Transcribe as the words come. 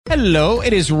Hello,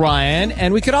 it is Ryan,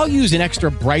 and we could all use an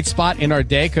extra bright spot in our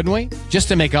day, couldn't we? Just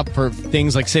to make up for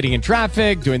things like sitting in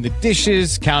traffic, doing the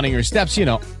dishes, counting your steps, you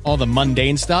know, all the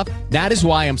mundane stuff. That is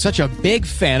why I'm such a big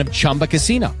fan of Chumba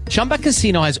Casino. Chumba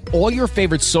Casino has all your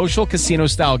favorite social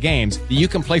casino-style games that you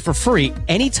can play for free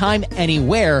anytime,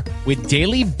 anywhere with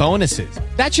daily bonuses.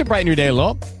 That should brighten your day a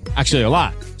little. Actually, a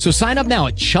lot. So sign up now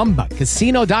at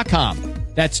ChumbaCasino.com.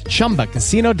 That's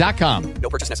ChumbaCasino.com. No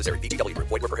purchase necessary. VGW Group.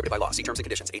 Void where prohibited by law. See terms and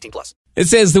conditions. 18+. It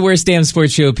says the worst damn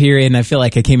sports show, period, and I feel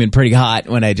like I came in pretty hot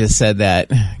when I just said that.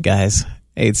 Guys,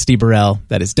 hey, it's Steve Burrell.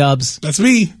 That is Dubs. That's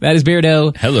me. That is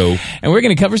Beardo. Hello. And we're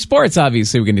going to cover sports,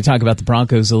 obviously. We're going to talk about the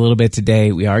Broncos a little bit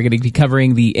today. We are going to be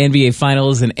covering the NBA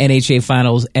Finals and NHL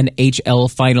Finals, NHL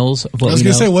Finals. I was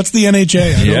going to say, what's the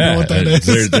NHA? I don't know what that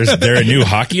is. There a new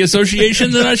hockey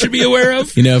association that I should be aware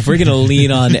of? You know, if we're going to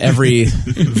lean on every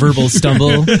verbal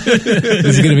stumble, this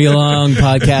is going to be a long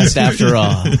podcast after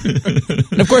all.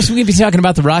 And of course, we're going to be talking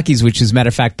about the Rockies, which is, matter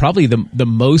of fact, probably the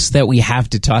most that we have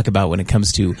to talk about when it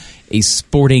comes to a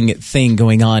sporting thing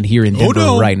going on here in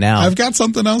Denver right now. I've got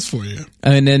something else for you.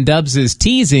 And then Dubs is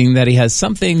teasing that he has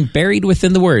something buried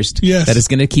within the worst that is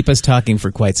going to keep us talking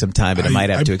for quite some time, but it might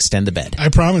have to extend the bed. I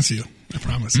promise you. I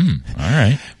promise. All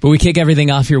right. But we kick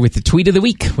everything off here with the tweet of the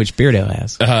week, which Beardo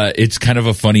has. It's kind of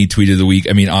a funny tweet of the week.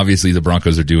 I mean, obviously the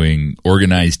Broncos are doing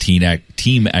organized team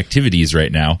activities right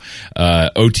now.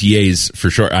 OTAs for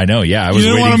sure. I know. Yeah. I was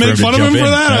you didn't want to make fun of him for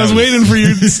that? I was waiting for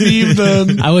you, Steve,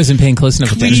 to I wasn't paying close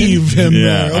enough attention. him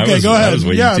there. Okay, go ahead.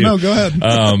 Go ahead.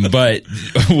 But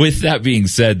with that being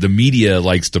said, the media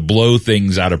likes to blow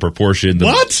things out of proportion.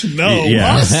 What? No.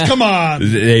 What? Come on.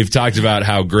 They've talked about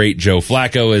how great Joe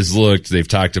Flacco has looked. They've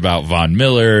talked about Von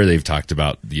Miller. They've talked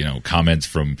about, comments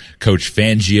from Coach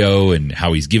Fangio and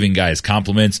how he's giving guys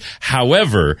compliments.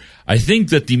 However, I think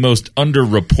that the most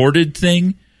underreported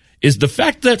thing is the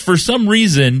fact that for some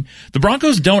reason, the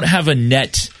Broncos don't have a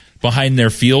net behind their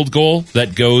field goal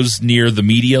that goes near the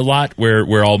media lot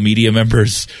where all media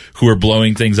members who are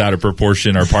blowing things out of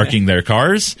proportion are parking their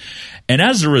cars. And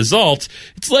as a result,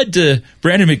 it's led to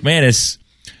Brandon McManus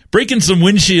breaking some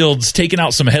windshields, taking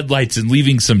out some headlights, and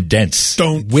leaving some dents.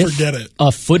 Don't forget it. A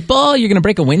football? You're going to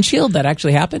break a windshield? That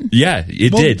actually happened? Yeah,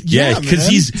 it did. Yeah, because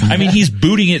he's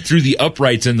booting it through the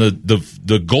uprights, and the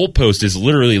goalpost is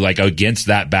literally like against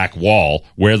that back wall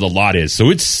where the lot is. So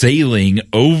it's sailing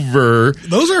over.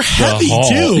 Those are heavy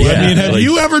too. Yeah, I mean, have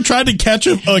you ever tried to catch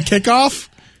a kickoff?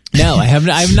 No, I have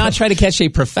not tried to catch a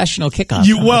professional kickoff.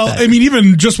 I mean,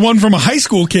 even just one from a high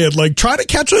school kid. Like, try to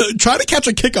catch a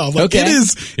kickoff. Like, okay.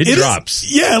 It drops.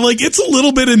 It's a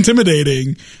little bit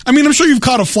intimidating. I mean, I'm sure you've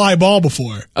caught a fly ball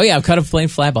before. Oh yeah, I've caught a playing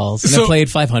fly balls, and I played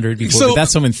 500 before. But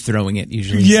that's someone throwing it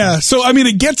usually. Yeah, so I mean,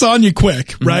 it gets on you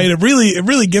quick, right? Mm-hmm. It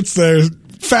really gets there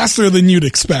faster than you'd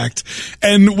expect.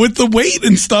 And with the weight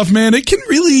and stuff, man, it can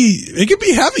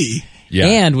be heavy. Yeah.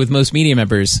 And with most media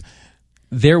members,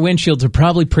 their windshields are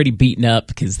probably pretty beaten up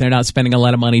because they're not spending a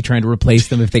lot of money trying to replace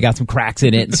them if they got some cracks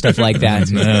in it and stuff like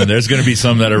that. No, there's going to be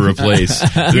some that are replaced.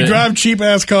 You drive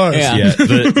cheap-ass cars. Yeah.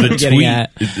 The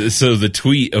tweet. So the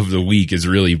tweet of the week is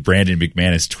really Brandon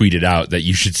McManus tweeted out that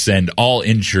you should send all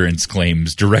insurance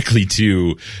claims directly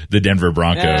to the Denver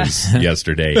Broncos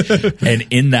yesterday. And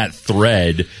in that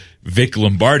thread, Vic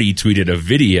Lombardi tweeted a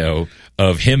video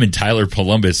of him and Tyler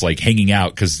Columbus like hanging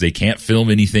out because they can't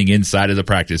film anything inside of the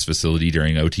practice facility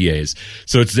during OTAs.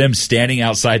 So it's them standing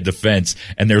outside the fence,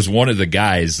 and there's one of the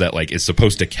guys that like is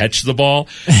supposed to catch the ball,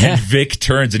 and Vic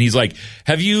turns and he's like,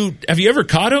 "Have you ever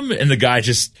caught him?" And the guy,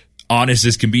 just honest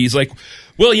as can be, he's like,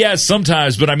 "Well, yeah,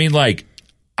 sometimes, but I mean, like,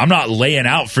 I'm not laying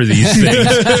out for these things."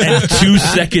 And 2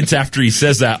 seconds after he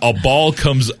says that, a ball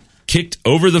comes kicked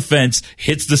over the fence,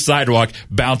 hits the sidewalk,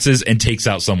 bounces, and takes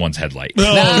out someone's headlight.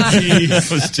 Oh, it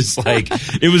was just like,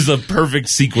 it was a perfect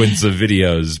sequence of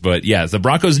videos. But yeah, the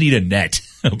Broncos need a net.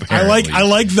 Apparently. I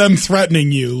like them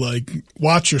threatening you, like,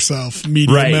 watch yourself,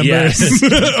 media members,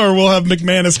 yes. or we'll have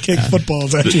McManus kick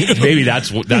footballs at you. Maybe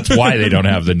that's why they don't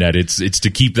have the net. It's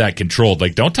to keep that controlled.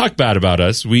 Like, don't talk bad about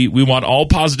us. We want all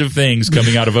positive things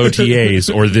coming out of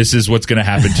OTAs, or this is what's going to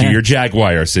happen to your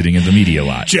Jaguar sitting in the media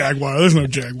lot. Jaguar? There's no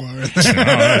Jaguar.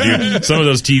 Dude, some of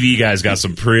those TV guys got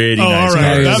some pretty nice. All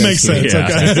right, that makes sense. Yeah.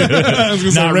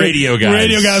 Okay. Not radio guys.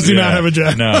 Radio guys do not have a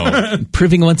Jaguar. No.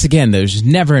 Proving once again, there's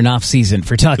never an off season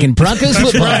for talking Broncos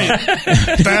football.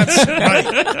 That's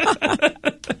right.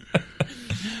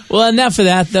 Well, enough of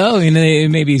that, though. It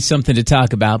may be something to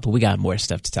talk about, but we got more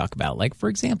stuff to talk about. Like, for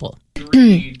example,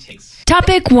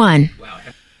 Topic 1.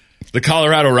 The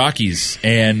Colorado Rockies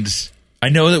and I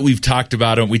know that we've talked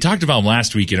about them. We talked about them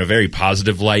last week in a very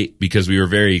positive light because we were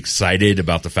very excited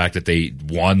about the fact that they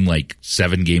won like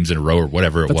 7 games in a row or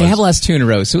whatever it was. But they have lost 2 in a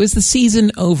row. So is the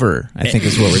season over? I think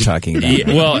is what we're talking about.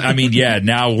 Yeah, well, I mean,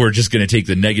 now we're just going to take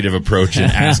the negative approach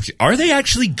and ask, are they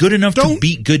actually good enough to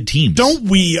beat good teams? Don't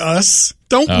we us.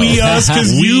 Don't we us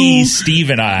because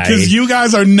Steve and I. Because you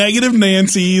guys are negative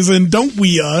Nancy's and don't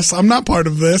we us. I'm not part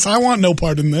of this. I want no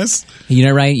part in this. You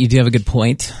know, Ryan, you do have a good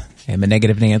point. I'm a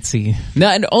negative Nancy. No,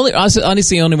 and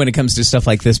honestly, only when it comes to stuff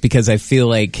like this, because I feel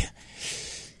like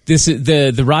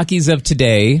the Rockies of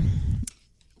today.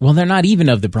 Well, they're not even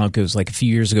of the Broncos like a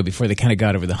few years ago before they kind of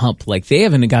got over the hump. Like they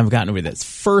haven't gotten over that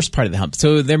first part of the hump.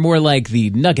 So they're more like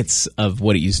the Nuggets of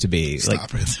what it used to be.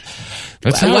 Stop it.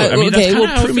 That's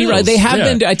how prove me right. They have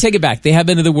been. I take it back. They have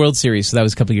been to the World Series. So that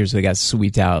was a couple of years ago. They got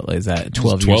swept out. Is that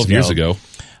 12 years ago?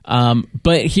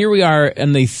 But here we are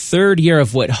in the 3rd year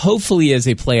of what hopefully is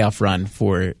a playoff run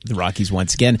for the Rockies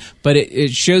once again. But it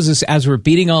shows us as we're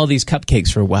beating all these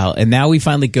cupcakes for a while, and now we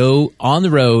finally go on the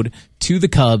road to the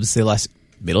Cubs. They lost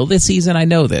middle of the season. I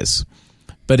know this.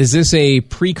 But is this a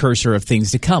precursor of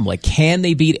things to come? Like, can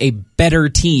they beat a better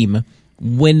team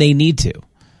when they need to?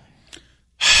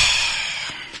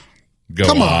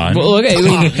 Come on. Well, okay,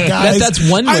 that's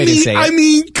one way to say it. I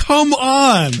mean, come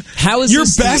on. How is your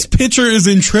best pitcher is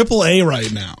in AAA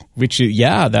right now? Which,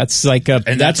 that's like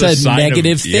that's a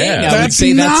negative thing. Yeah. I would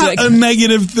say that's like a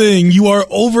negative thing. You are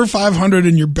over 500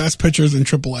 and your best pitcher is in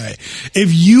AAA.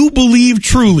 If you believe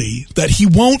truly that he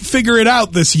won't figure it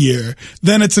out this year,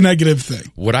 then it's a negative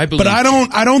thing. What I believe, but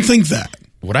I don't think that.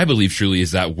 What I believe truly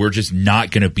is that we're just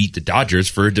not going to beat the Dodgers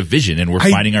for a division, and we're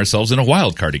finding ourselves in a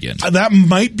wild card again. That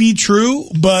might be true,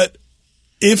 but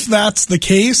if that's the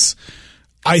case,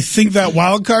 I think that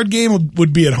wild card game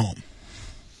would be at home.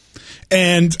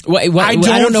 And I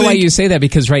don't know why you say that,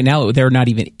 because right now they're not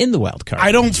even in the wild card.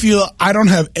 I don't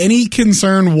have any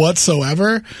concern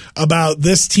whatsoever about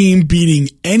this team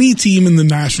beating any team in the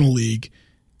National League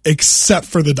except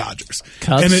for the Dodgers.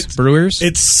 Cubs, and Brewers.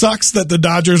 It sucks that the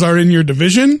Dodgers are in your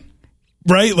division,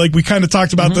 right? Like we kind of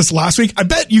talked about this last week. I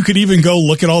bet you could even go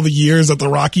look at all the years that the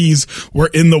Rockies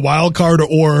were in the wild card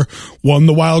or won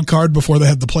the wild card before they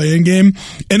had the play-in game.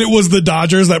 And it was the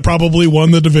Dodgers that probably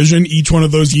won the division each one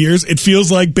of those years. It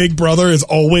feels like Big Brother is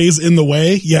always in the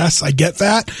way. Yes, I get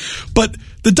that. But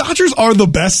the Dodgers are the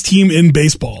best team in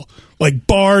baseball, like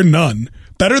bar none.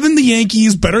 Better than the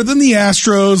Yankees, better than the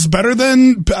Astros, better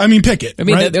than, pick it.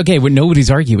 Right? Okay, nobody's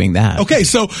arguing that. Okay,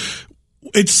 so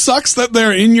it sucks that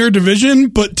they're in your division,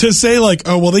 but to say like,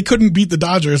 oh, well, they couldn't beat the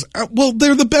Dodgers. Well,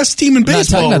 they're the best team in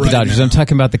baseball. I'm not talking about the Dodgers. Now. I'm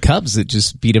talking about the Cubs that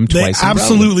just beat them twice. They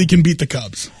absolutely can beat the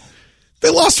Cubs.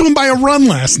 They lost to them by a run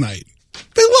last night.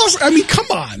 They lost.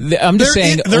 Come on. I'm just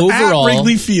saying, they're overall, at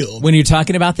Wrigley Field. When you're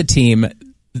talking about the team,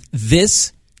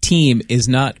 this team is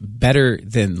not better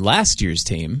than last year's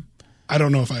team. I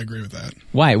don't know if I agree with that.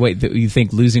 Why? Wait, you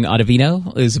think losing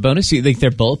Ottavino is a bonus? You think their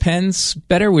bullpen's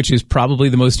better, which is probably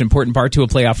the most important part to a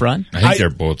playoff run? I think their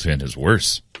bullpen is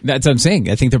worse. That's what I'm saying.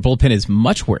 I think their bullpen is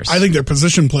much worse. I think their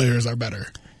position players are better.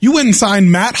 You went and signed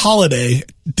Matt Holliday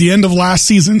at the end of last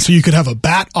season so you could have a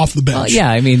bat off the bench.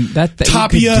 Yeah, that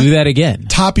Tapia, you could do that again.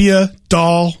 Tapia,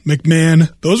 Dahl,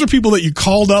 McMahon, those are people that you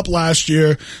called up last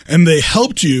year and they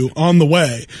helped you on the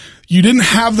way. You didn't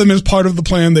have them as part of the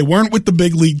plan. They weren't with the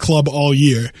big league club all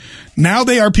year. Now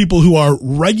they are people who are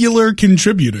regular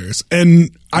contributors. And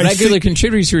regular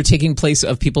contributors who are taking place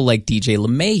of people like DJ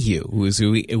LeMahieu,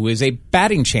 who was a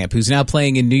batting champ, who's now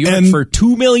playing in New York for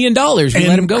 $2 million. We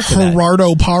let him go for that.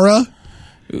 Gerardo Parra.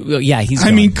 Well, yeah, he's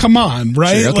gone. Come on,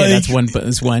 right? Sure, okay, that's one.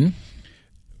 That's one.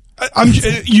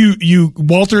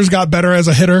 Walters got better as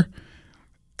a hitter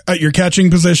at your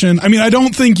catching position. I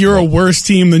don't think you're a worse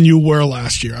team than you were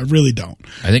last year. I really don't.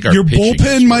 I think your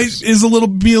bullpen is a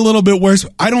little bit worse.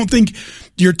 I don't think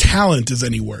your talent is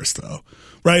any worse though.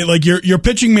 Right? Like your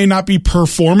pitching may not be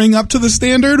performing up to the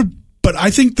standard, but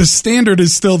I think the standard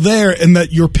is still there and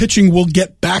that your pitching will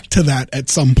get back to that at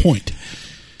some point.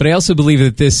 But I also believe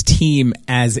that this team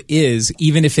as is,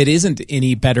 even if it isn't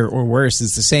any better or worse,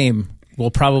 is the same, will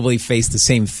probably face the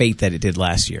same fate that it did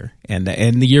last year and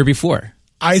the year before.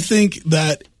 I think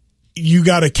that you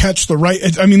got to catch the right.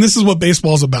 This is what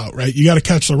baseball's about, right? You got to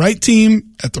catch the right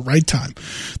team at the right time.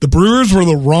 The Brewers were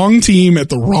the wrong team at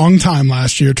the wrong time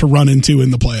last year to run into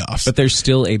in the playoffs. But they're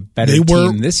still a better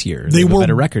team this year. They have a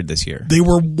better record this year. They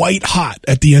were white hot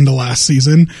at the end of last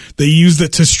season. They used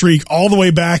it to streak all the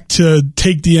way back to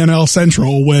take the NL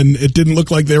Central when it didn't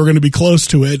look like they were going to be close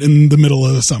to it in the middle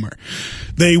of the summer.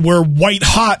 They were white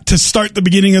hot to start the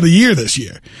beginning of the year this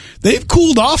year. They've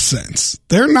cooled off since.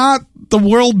 They're not the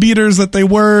world beaters that they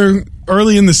were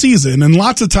early in the season. And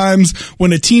lots of times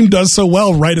when a team does so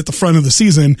well right at the front of the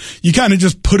season, you kind of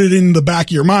just put it in the back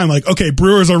of your mind like, okay,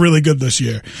 Brewers are really good this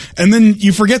year. And then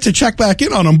you forget to check back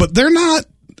in on them, but they're not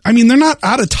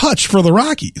out of touch for the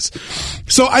Rockies.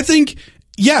 So I think,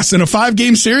 yes, in a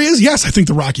 5-game series, yes, I think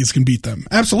the Rockies can beat them.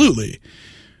 Absolutely.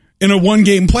 In a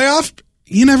 1-game playoff,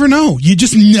 you never know. You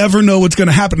just never know what's going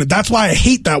to happen. That's why I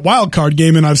hate that wild card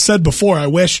game. And I've said before, I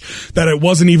wish that it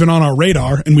wasn't even on our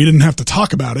radar and we didn't have to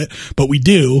talk about it, but we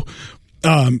do.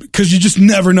 Because you just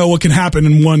never know what can happen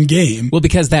in one game. Well,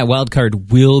 because that wild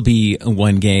card will be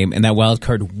one game, and that wild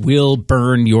card will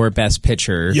burn your best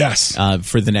pitcher. Yes.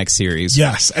 For the next series.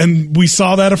 Yes, and we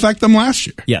saw that affect them last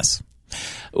year. Yes.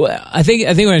 Well, I think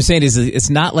what I'm saying is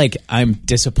it's not like I'm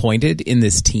disappointed in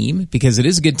this team, because it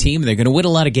is a good team. They're going to win a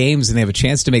lot of games, and they have a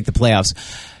chance to make the playoffs.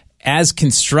 As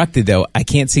constructed, though, I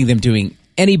can't see them doing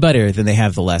any better than they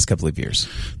have the last couple of years.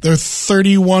 They're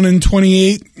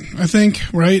 31-28, I think,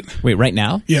 right? Wait, right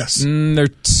now? Yes. They're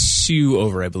 2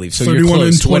 over, I believe. So 31 you're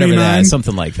close, and whatever 29. that,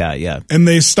 something like that, yeah. And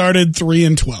they started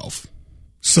 3-12.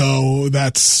 So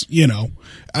that's, you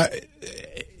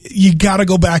got to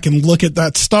go back and look at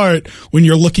that start when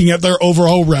you're looking at their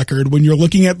overall record, when you're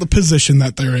looking at the position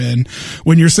that they're in,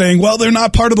 when you're saying, well, they're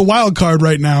not part of the wild card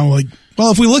right now. Like, well,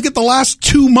 if we look at the last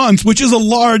 2 months, which is a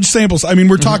large sample, I mean,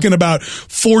 we're talking about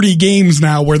 40 games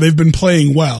now where they've been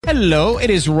playing well. Hello,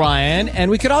 it is Ryan, and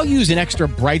we could all use an extra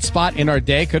bright spot in our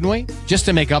day, couldn't we? Just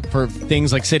to make up for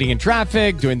things like sitting in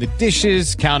traffic, doing the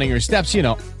dishes, counting your steps,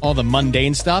 all the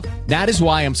mundane stuff. That is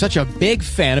why I'm such a big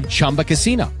fan of Chumba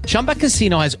Casino. Chumba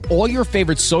Casino has all your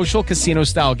favorite social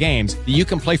casino-style games that you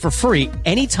can play for free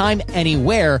anytime,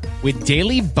 anywhere with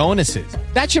daily bonuses.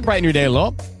 That should brighten your day a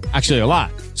little. Actually, a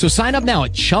lot. So sign up now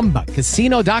at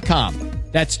ChumbaCasino.com.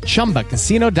 That's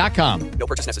ChumbaCasino.com. No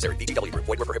purchase necessary. VGW Group.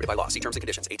 Void where prohibited by law. See terms and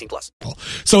conditions.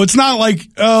 18+. So it's not like,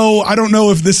 I don't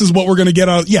know if this is what we're going to get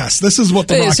out. Yes, this is what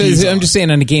the Rockies are. I'm just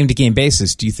saying, on a game-to-game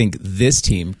basis, do you think this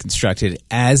team, constructed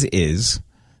as is,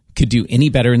 could do any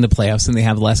better in the playoffs than they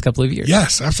have the last couple of years?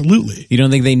 Yes, absolutely. You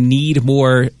don't think they need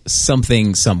more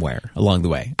something somewhere along the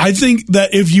way? I think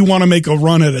that if you want to make a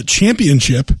run at a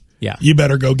championship, you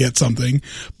better go get something.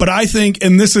 But I think,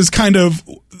 and this is kind of,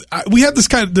 we had this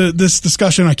this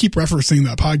discussion. I keep referencing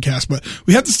that podcast, but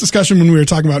we had this discussion when we were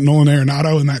talking about Nolan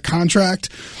Arenado and that contract.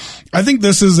 I think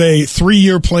this is a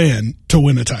 3-year plan to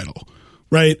win a title,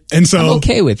 right? And so I'm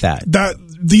okay with that.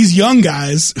 These young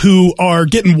guys who are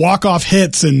getting walk-off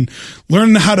hits and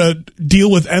learning how to deal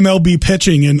with MLB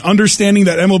pitching and understanding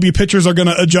that MLB pitchers are going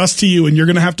to adjust to you and you're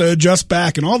going to have to adjust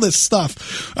back and all this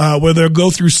stuff, where they'll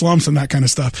go through slumps and that kind of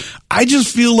stuff. I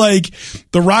just feel like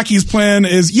the Rockies' plan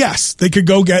is, yes, they could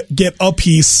go get a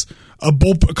piece, a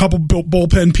couple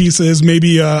bullpen pieces,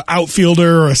 maybe a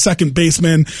outfielder or a second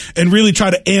baseman, and really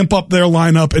try to amp up their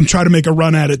lineup and try to make a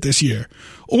run at it this year.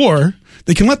 Or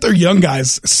they can let their young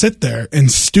guys sit there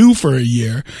and stew for a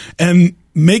year and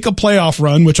make a playoff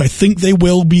run, which I think they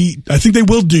will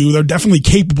do. They're definitely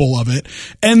capable of it,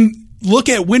 and look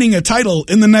at winning a title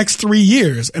in the next 3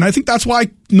 years. And I think that's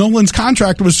why Nolan's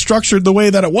contract was structured the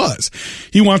way that it was.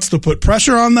 He wants to put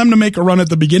pressure on them to make a run at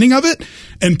the beginning of it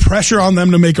and pressure on them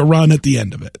to make a run at the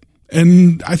end of it.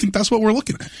 And I think that's what we're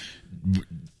looking at.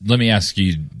 Let me ask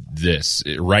you this.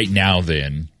 Right now,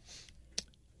 then,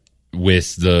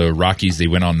 with the Rockies, they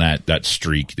went on that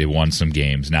streak. They won some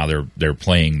games. Now they're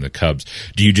playing the Cubs.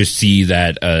 Do you just see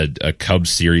that a Cubs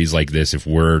series like this, if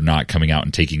we're not coming out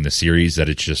and taking the series, that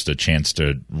it's just a chance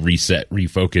to reset,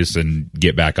 refocus, and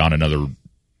get back on another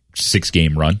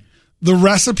 6-game run? The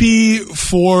recipe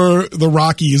for the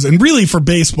Rockies, and really for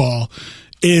baseball,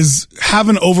 is have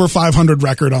an over 500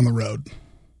 record on the road.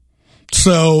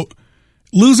 So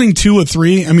losing 2 of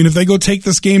 3, I mean, if they go take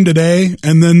this game today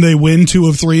and then they win 2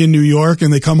 of 3 in New York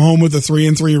and they come home with a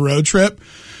 3-3 road trip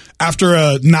after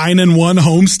a 9-1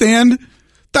 homestand,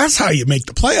 that's how you make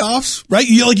the playoffs, right?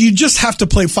 You just have to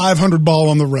play 500 ball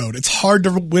on the road. It's hard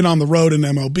to win on the road in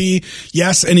MLB.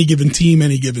 Yes, any given team,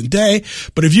 any given day.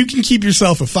 But if you can keep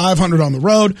yourself at 500 on the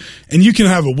road and you can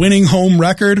have a winning home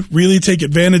record, really take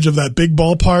advantage of that big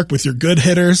ballpark with your good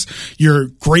hitters, your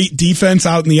great defense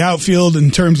out in the outfield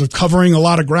in terms of covering a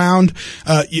lot of ground,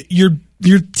 your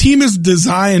team is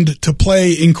designed to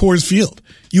play in Coors Field.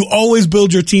 You always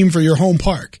build your team for your home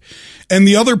park. And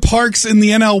the other parks in the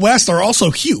NL West are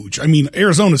also huge. I mean,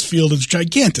 Arizona's field is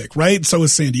gigantic, right? So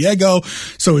is San Diego.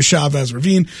 So is Chavez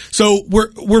Ravine. So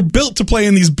we're built to play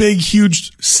in these big,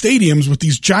 huge stadiums with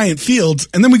these giant fields.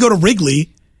 And then we go to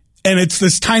Wrigley, and it's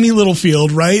this tiny little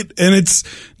field, right? And it's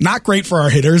not great for our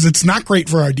hitters. It's not great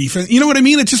for our defense. You know what I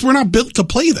mean? It's just we're not built to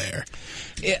play there.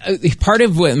 Part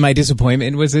of what my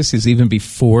disappointment was this is even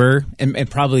before, and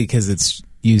probably because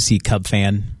you see Cub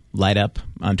fan light up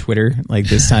on Twitter like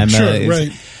this time. Sure,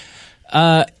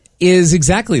 right. Is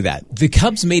exactly that. The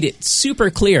Cubs made it super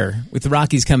clear with the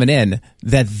Rockies coming in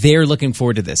that they're looking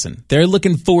forward to this, and they're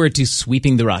looking forward to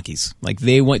sweeping the Rockies. Like,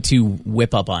 they want to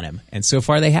whip up on him, and so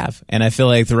far they have. And I feel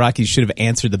like the Rockies should have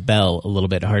answered the bell a little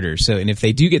bit harder. So, and if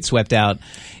they do get swept out,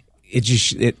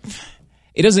 it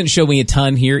doesn't show me a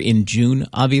ton here in June,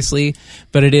 obviously,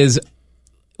 but it's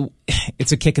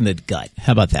a kick in the gut.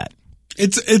 How about that?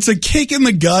 It's a kick in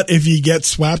the gut if you get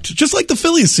swept, just like the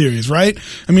Phillies series, right?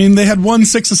 I mean, they had won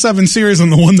 6 of 7 series,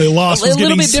 and the one they lost was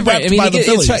getting swept by the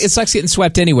Phillies. It sucks getting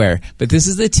swept anywhere, but this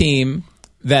is the team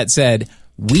that said,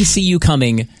 "We see you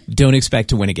coming. Don't expect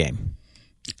to win a game,"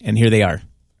 and here they are.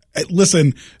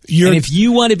 Listen, and if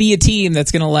you want to be a team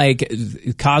that's going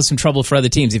to cause some trouble for other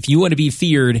teams, if you want to be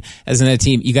feared as another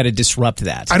team, you got to disrupt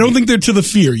that. I don't think they're to the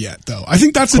fear yet, though. I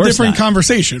think that's a different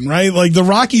conversation, right? Like, the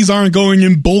Rockies aren't going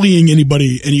and bullying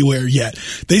anybody anywhere yet.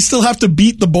 They still have to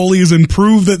beat the bullies and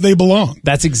prove that they belong.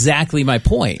 That's exactly my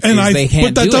point. And they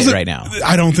can't do it right now.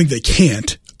 I don't think they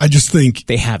can't. I just think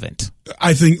they haven't.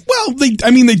 I think, well, they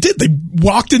did. They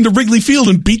walked into Wrigley Field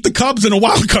and beat the Cubs in a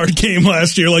wild card game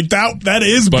last year. Like, that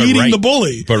is beating the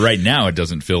bully. But right now, it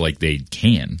doesn't feel like they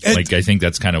can. I think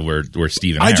that's kind of where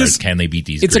Steve and I are. Can they beat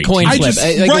these? It's a coin flip.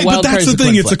 Right, but that's the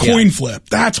thing. It's a coin flip.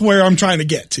 That's where I'm trying to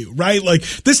get to, right? Like,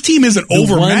 this team isn't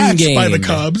overmatched by the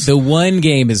Cubs. The one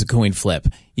game is a coin flip.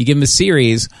 You give them a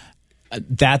series.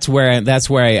 That's where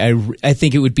I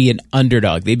think it would be an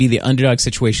underdog. They'd be the underdog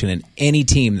situation in any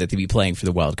team that they'd be playing for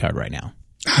the wild card right now.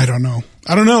 I don't know.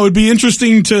 It'd be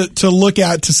interesting to look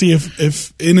at to see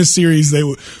if in a series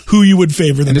who you would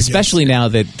favor them, and especially now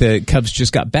that the Cubs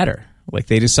just got better. Like,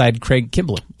 they decide Craig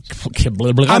Kimbrell.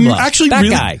 I'm actually that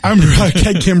really. Guy. I'm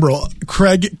Craig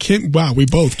Kimbrell. Wow, we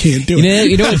both can't do it.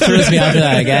 You know what throws me off of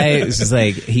that guy? It's just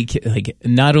like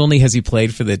not only has he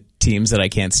played for the teams that I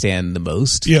can't stand the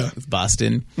most, with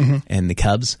Boston and the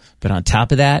Cubs, but on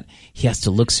top of that, he has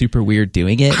to look super weird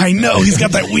doing it. I know, he's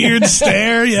got that weird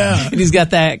stare, and he's got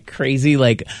that crazy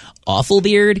awful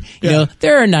beard. You know,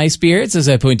 there are nice beards, as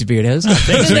I point to Beardos.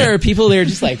 Then there are people that are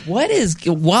just like, why?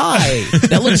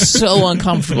 That looks so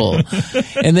uncomfortable.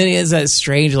 And then he has that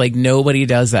strange, nobody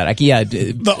does that.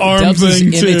 The arm Dubs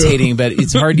thing is imitating, but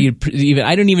it's hard to even.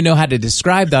 I don't even know how to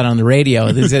describe that on the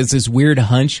radio. There's this weird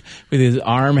hunch with his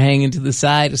arm hanging to the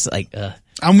side. It's like,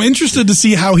 I'm interested to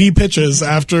see how he pitches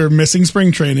after missing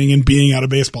spring training and being out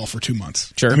of baseball for 2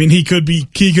 months. Sure. I mean, he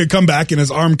could come back and his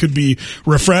arm could be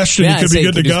refreshed and he could be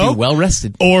good to go. Well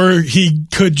rested. Or he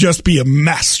could just be a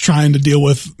mess trying to deal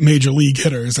with major league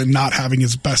hitters and not having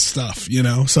his best stuff,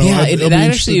 So it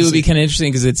actually would be kind of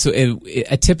interesting because it's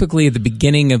typically at the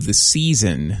beginning of the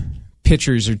season,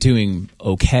 pitchers are doing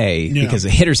okay because the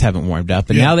hitters haven't warmed up,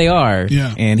 and now they are.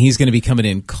 Yeah. And he's going to be coming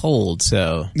in cold.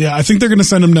 So I think they're going to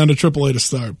send him down to AAA to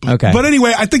start. But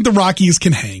anyway, I think the Rockies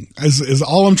can hang. Is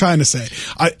all I'm trying to say.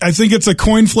 I think it's a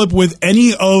coin flip with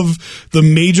any of the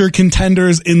major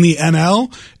contenders in the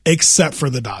NL except for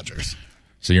the Dodgers.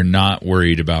 So you're not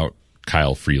worried about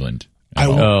Kyle Freeland?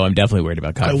 I'm definitely worried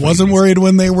about Kyle Freeland. I wasn't worried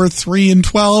when they were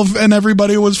 3-12 and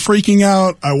everybody was freaking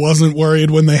out. I wasn't worried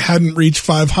when they hadn't reached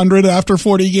 500 after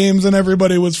 40 games and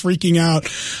everybody was freaking out.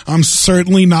 I'm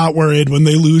certainly not worried when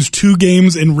they lose 2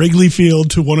 games in Wrigley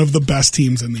Field to one of the best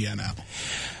teams in the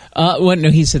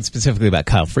NL. He said specifically about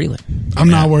Kyle Freeland. I'm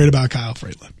not worried about Kyle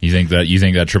Freeland. You think that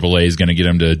AAA is going to get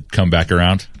him to come back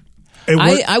around?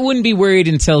 I wouldn't be worried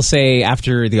until, say,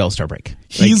 after the All-Star break.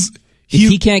 If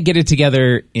he can't get it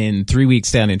together in 3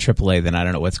 weeks down in AAA, then I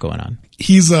don't know what's going on.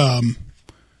 He's a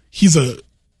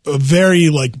very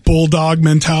bulldog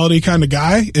mentality kind of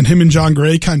guy, and him and John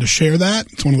Gray kind of share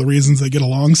that. It's one of the reasons they get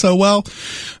along so well.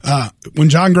 When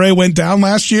John Gray went down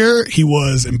last year, he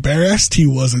was embarrassed, he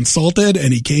was insulted,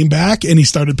 and he came back and he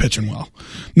started pitching well.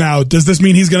 Now, does this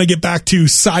mean he's going to get back to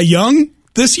Cy Young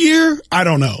this year? I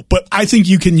don't know. But I think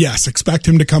you can, expect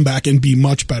him to come back and be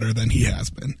much better than he has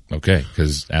been. Okay,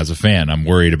 because as a fan, I'm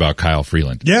worried about Kyle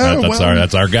Freeland. Yeah,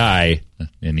 that's our guy,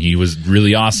 and he was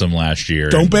really awesome last year.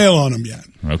 Don't bail on him yet.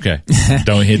 Okay.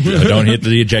 Don't hit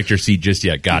the ejector seat just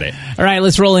yet. Got it. All right,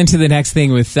 let's roll into the next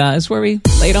thing with this where we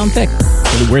lay it on thick.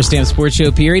 For the Worst Damn Sports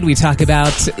Show period, we talk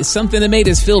about something that made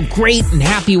us feel great and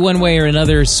happy one way or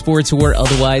another, sports or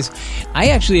otherwise. I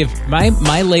actually have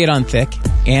my lay it on thick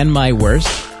and my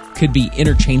worst could be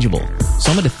interchangeable.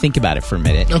 So I'm going to think about it for a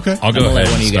minute. Okay. I'll go ahead let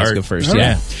one and of you guys go first. Right.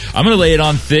 Yeah. I'm going to lay it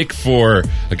on thick for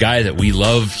a guy that we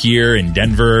love here in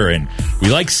Denver, and we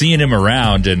like seeing him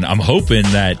around, and I'm hoping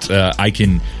that I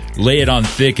can lay it on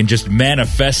thick and just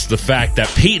manifest the fact that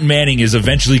Peyton Manning is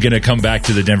eventually going to come back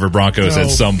to the Denver Broncos at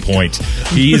some point.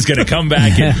 He is going to come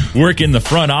back and work in the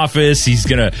front office. He's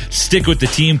going to stick with the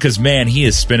team because, man, he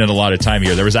is spending a lot of time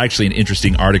here. There was actually an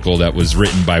interesting article that was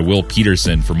written by Will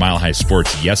Peterson for Mile High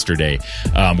Sports yesterday,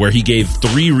 where he gave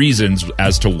 3 reasons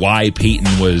as to why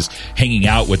Peyton was hanging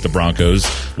out with the Broncos.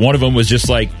 One of them was just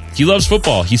like, he loves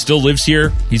football. He still lives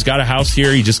here. He's got a house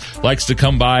here. He just likes to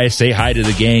come by, say hi to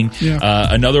the gang.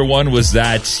 Yeah. Another one was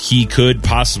that he could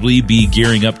possibly be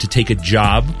gearing up to take a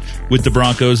job with the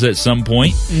Broncos at some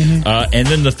point. Mm-hmm. And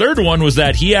then the third one was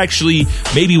that he actually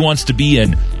maybe wants to be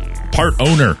an part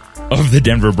owner of the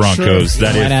Denver Broncos. Sure.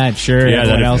 Why not? Sure. Yeah,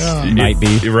 everyone else might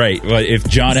be. Right. Well, if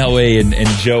John Elway and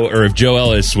Joe, or if Joe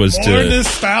Ellis was more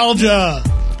nostalgia.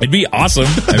 It'd be awesome.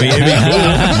 I mean, it'd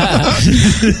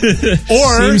be cool.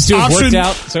 Or seems to have worked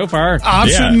out so far.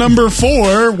 Option number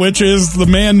 4, which is the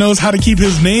man knows how to keep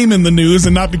his name in the news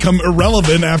and not become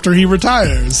irrelevant after he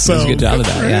retires. So good job of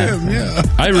that. Yeah.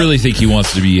 I really think he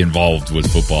wants to be involved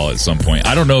with football at some point.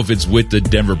 I don't know if it's with the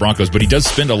Denver Broncos, but he does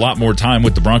spend a lot more time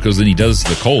with the Broncos than he does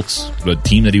the Colts, the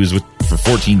team that he was with for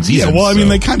 14 seasons. Yeah, well, I mean,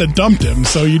 they kind of dumped him,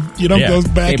 so you don't go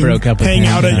back and hang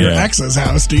out at your ex's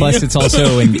house, do you? Plus, it's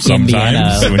also in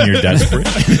Indiana. Sometimes when you're desperate.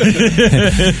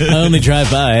 I only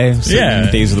drive by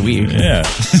certain days of the week. Yeah.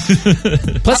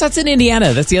 Plus, that's in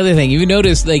Indiana. That's the other thing. You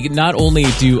notice, like, not only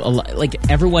do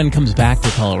everyone comes back to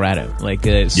Colorado. Like,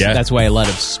 that's why a lot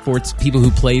of people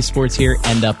who play sports here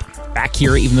end up back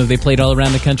here, even though they played all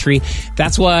around the country.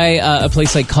 That's why a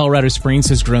place like Colorado Springs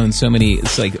has grown so many.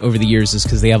 It's like over the years, is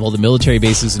because they have all the military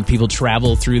bases and people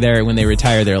travel through there. And when they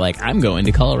retire, they're like, "I'm going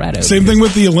to Colorado." Same thing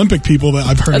with the Olympic people that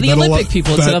I've heard. The Olympic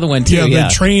people, it's another one too. Yeah,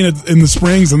 they train in the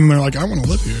springs, and then they're like, "I want to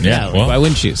live here." Yeah, well, why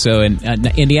wouldn't you? So in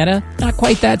Indiana, not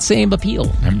quite that same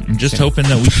appeal. I'm just hoping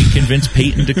that we can convince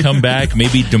Peyton to come back.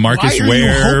 Maybe DeMarcus Ware. Why are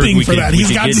you hoping for that?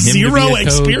 He's got 0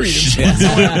 experience.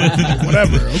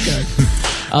 Whatever. Okay.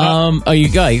 You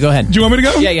go ahead. Do you want me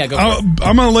to go? Yeah, go for it.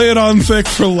 I'm going to lay it on thick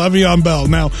for Le'Veon Bell.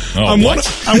 Now, I want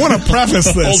to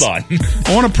preface this. Hold on.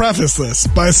 I want to preface this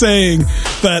by saying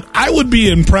that I would be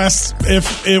impressed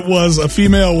if it was a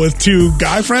female with 2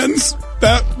 guy friends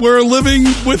that were living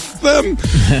with them.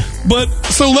 But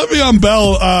so Le'Veon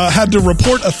Bell had to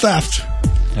report a theft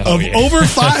of over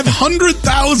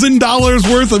 $500,000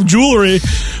 worth of jewelry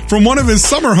from one of his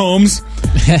summer homes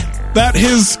that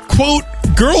his, quote,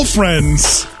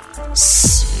 girlfriends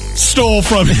stole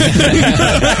from him.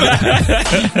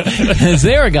 Because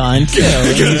they were gone, too.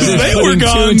 Because they were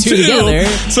gone, too. Together.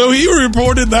 So he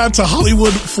reported that to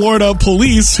Hollywood, Florida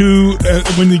police, who,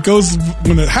 when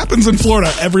it happens in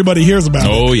Florida, everybody hears about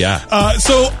it. Oh, yeah.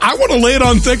 So I want to lay it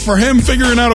on thick for him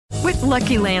figuring out. With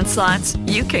Lucky Land Slots,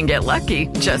 you can get lucky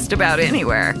just about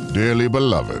anywhere. Dearly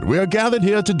beloved, we are gathered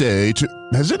here today to...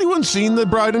 Has anyone seen the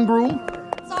bride and groom?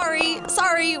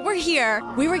 Sorry, we're here.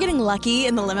 We were getting lucky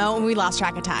in the limo and we lost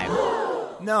track of time.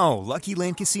 No, Lucky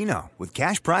Land Casino, with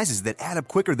cash prizes that add up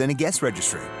quicker than a guest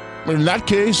registry. In that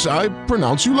case, I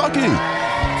pronounce you lucky.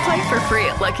 Play for free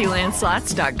at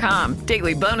LuckyLandSlots.com.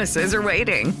 Daily bonuses are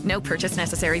waiting. No purchase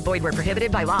necessary. Void where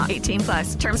prohibited by law.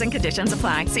 18+. Terms and conditions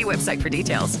apply. See website for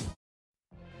details.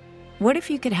 What if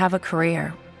you could have a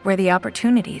career where the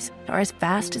opportunities are as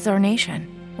vast as our nation,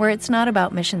 where it's not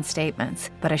about mission statements,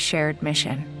 but a shared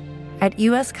mission? At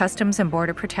U.S. Customs and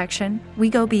Border Protection,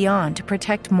 we go beyond to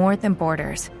protect more than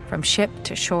borders. From ship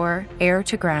to shore, air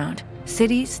to ground,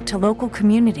 cities to local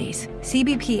communities,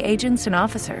 CBP agents and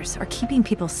officers are keeping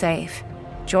people safe.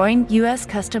 Join U.S.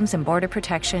 Customs and Border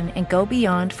Protection and go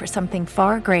beyond for something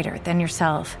far greater than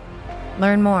yourself.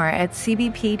 Learn more at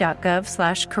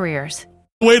cbp.gov/careers.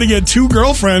 Way to get 2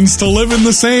 girlfriends to live in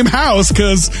the same house,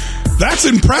 because that's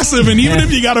impressive. And even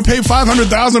if you got to pay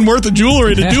 $500,000 worth of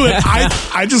jewelry to do it,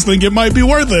 I just think it might be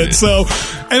worth it. So,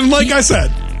 and like I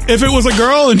said, if it was a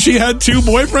girl and she had 2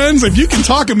 boyfriends, if you can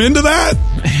talk them into that,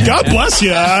 God bless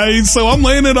you. So I'm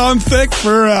laying it on thick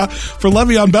for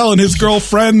Le'Veon Bell and his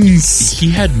girlfriends. He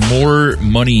had more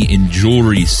money in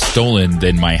jewelry stolen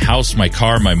than my house, my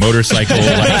car, my motorcycle,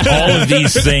 like all of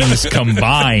these things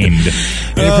combined.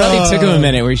 It probably took him a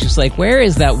minute where he's just like, where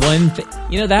is that one thing?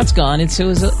 That's gone. And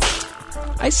so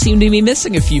I seem to be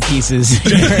missing a few pieces.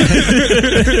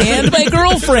 And my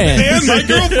girlfriend.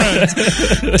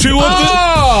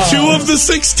 Two of the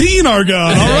 16 are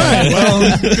gone. All right.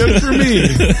 Well, good for me.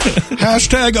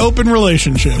 Hashtag open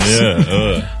relationships.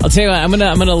 Yeah. I'll tell you what, I'm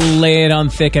gonna lay it on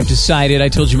thick. I've decided. I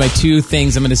told you my two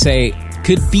things I'm gonna say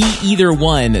could be either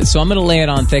one. So I'm gonna lay it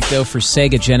on thick though for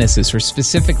Sega Genesis, or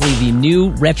specifically the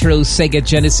new retro Sega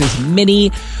Genesis Mini,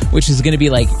 which is gonna be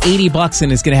like $80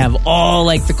 and is gonna have all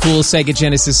like the cool Sega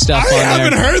Genesis stuff on there. I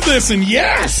haven't heard this, and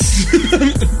yes.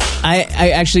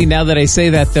 I actually, now that I say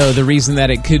that though, the reason that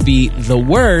it could be the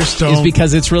worst is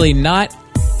because it's really not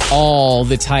all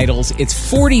the titles. It's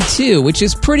 42, which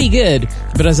is pretty good.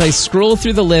 But as I scroll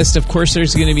through the list, of course,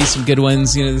 there's going to be some good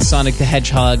ones. You know, the Sonic the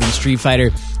Hedgehog and Street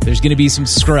Fighter. There's going to be some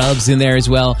scrubs in there as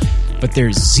well. But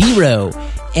there's zero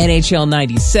NHL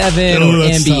 97 or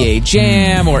NBA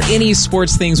Jam or any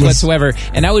sports things whatsoever.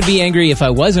 And I would be angry if I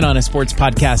wasn't on a sports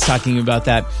podcast talking about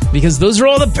that, because those are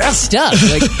all the best stuff.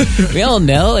 Like, we all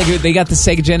know, like, they got the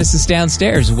Sega Genesis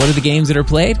downstairs. What are the games that are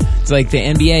played? It's like the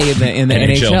NBA and the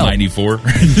NHL. 94.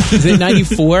 Is it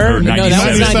 94? No, that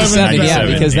was 97. Yeah,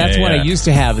 because that's what I used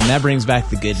to have, and that brings back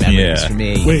the good memories for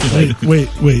me. Wait.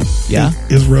 Yeah?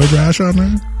 Is Road Rash on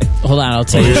there? Hold on, I'll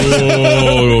tell you.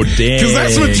 Oh, damn. Because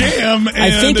that's what Jam. And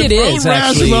I think it is, Road Rash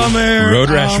actually. is on there.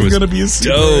 Road Rash was going to be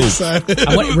super excited.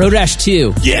 I want Road Rash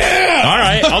 2. Yeah! All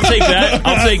right, I'll take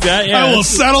that. Yeah, I will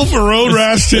settle for Road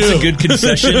Rash 2. That's a good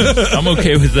concession. I'm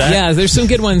okay with that. Yeah, there's some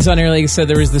good ones on there. Like I said,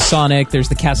 there was the Sonic, there's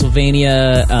the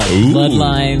Castlevania,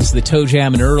 Bloodlines, the Toe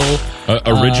Jam and Earl.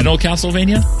 Original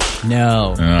Castlevania?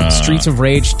 No. Streets of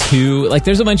Rage 2. Like,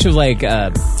 there's a bunch of, like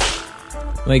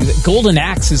Golden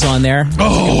Axe is on there.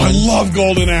 I love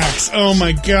Golden Axe. Oh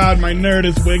my God, my nerd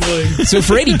is wiggling. So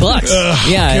for $80, like,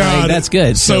 that's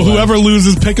good. So whoever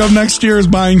loses pickup next year is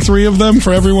buying 3 of them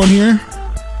for everyone here.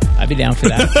 I'd be down for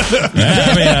that.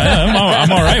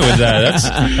 I'm all right with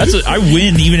that. I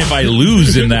win even if I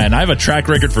lose in that, and I have a track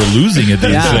record for losing at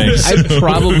these things. I'd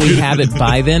probably have it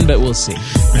by then, but we'll see.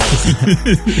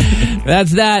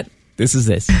 That's that. This is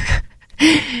this.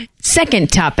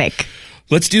 Second topic.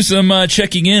 Let's do some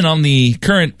checking in on the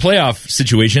current playoff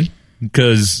situation,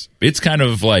 because it's kind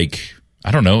of like,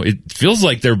 I don't know, it feels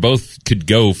like they're both could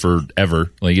go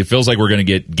forever. Like, it feels like we're going to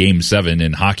get Game 7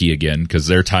 in hockey again, because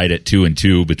they're tied at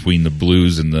 2-2 between the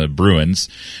Blues and the Bruins,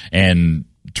 and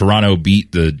Toronto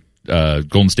beat the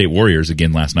Golden State Warriors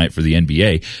again last night for the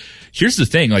NBA. Here's the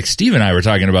thing, like Steve and I were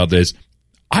talking about this.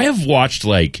 I have watched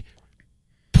like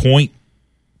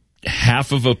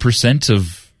 0.5%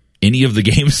 of any of the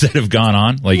games that have gone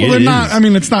on. Like, well,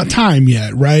 it's not time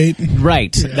yet, right?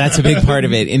 Right. Yeah. That's a big part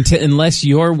of it. Unless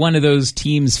you're one of those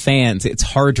teams' fans, it's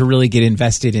hard to really get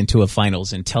invested into a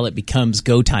finals until it becomes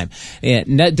go time.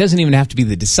 And that doesn't even have to be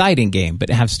the deciding game, but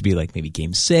it has to be like maybe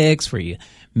Game 6, where you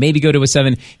maybe go to a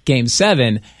 7. Game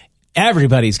 7,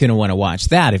 everybody's going to want to watch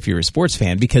that if you're a sports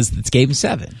fan, because it's Game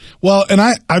 7. Well,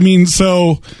 and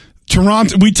so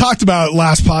Toronto, we talked about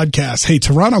last podcast, hey,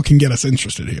 Toronto can get us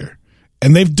interested here.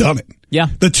 And they've done it. Yeah.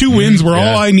 The 2 wins were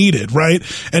all I needed, right?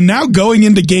 And now going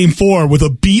into Game 4 with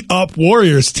a beat-up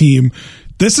Warriors team,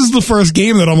 this is the first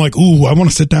game that I'm like, ooh, I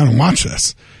want to sit down and watch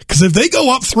this. Because if they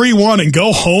go up 3-1 and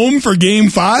go home for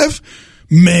Game 5,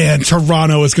 man,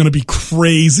 Toronto is going to be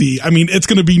crazy. I mean, it's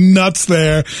going to be nuts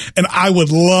there. And I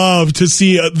would love to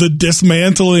see the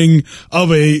dismantling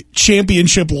of a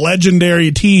championship legendary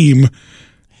team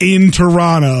in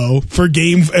Toronto for a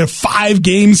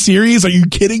 5-game series. Are you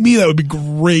kidding me? That would be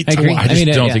great to watch. I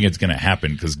just don't think it's going to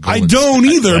happen, because I don't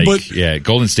either.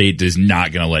 Golden State is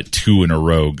not going to let 2 in a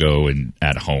row go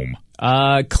at home.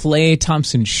 Klay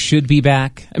Thompson should be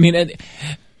back. I mean,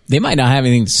 they might not have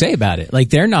anything to say about it. Like,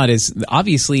 they're not as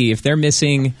obviously, if they're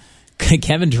missing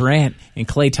Kevin Durant and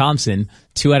Klay Thompson,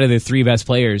 2 out of their 3 best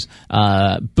players.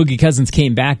 Boogie Cousins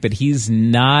came back, but he's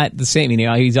not the same. You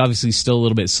know, he's obviously still a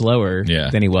little bit slower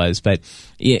than he was. But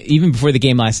even before the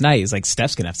game last night, he's like,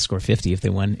 Steph's going to have to score 50 if they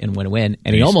win and win.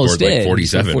 And he almost did. Like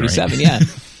 47, 47, right? Yeah.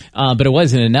 But it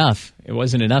wasn't enough. It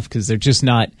wasn't enough, because they're just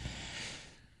not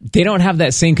 – they don't have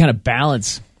that same kind of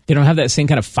balance. They don't have that same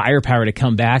kind of firepower to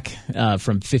come back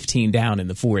from 15 down in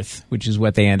the 4th, which is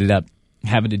what they ended up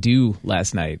having to do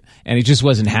last night, and it just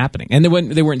wasn't happening, and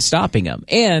they weren't stopping them.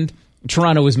 And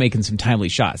Toronto was making some timely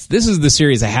shots. This is the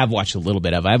series I have watched a little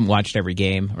bit of. I haven't watched every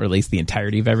game, or at least the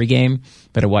entirety of every game,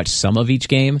 but I watched some of each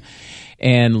game.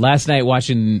 And last night,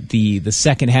 watching the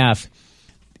second half,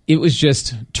 it was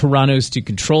just Toronto's to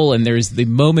control, and there's the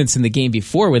moments in the game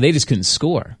before where they just couldn't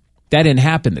score. That didn't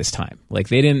happen this time. Like,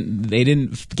 they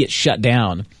didn't get shut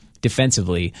down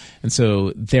defensively. And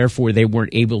so therefore they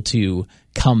weren't able to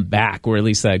come back, or at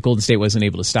least Golden State wasn't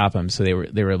able to stop them. So they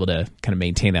were able to kind of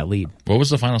maintain that lead. What was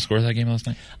the final score of that game last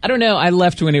night? I don't know. I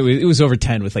left when it was over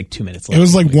 10 with like 2 minutes left. It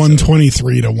was like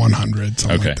 123 to 100,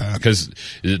 something like that. Because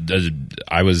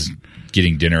I was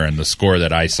getting dinner, and the score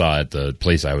that I saw at the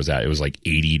place I was at, it was like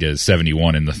 80 to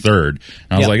 71 in the third.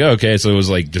 And I was like, okay, so it was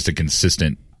like just a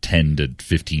consistent 10 to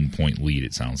 15 point lead,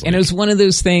 it sounds like. And it was one of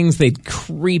those things, they'd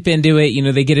creep into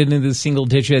it, they get into the single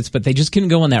digits, but they just couldn't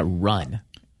go on that run.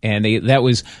 And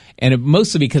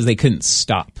mostly because they couldn't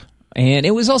stop. And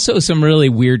it was also some really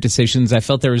weird decisions. I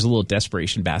felt there was a little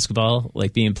desperation basketball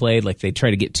like being played, like they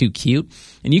try to get too cute.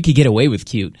 And you could get away with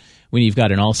cute when you've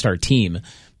got an all-star team.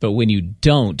 But when you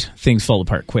don't, things fall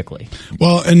apart quickly.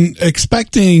 Well, and so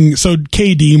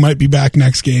KD might be back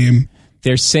next game.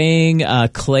 They're saying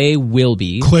Clay will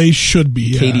be. Clay should be.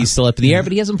 Yeah. KD's still up in the air,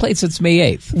 but he hasn't played since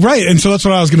May 8th. Right, and so that's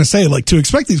what I was going to say. Like, to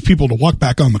expect these people to walk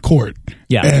back on the court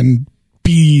and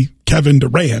be Kevin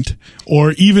Durant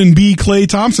or even be Klay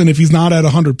Thompson if he's not at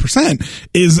 100%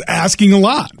 is asking a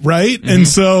lot, right? Mm-hmm. And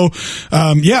so,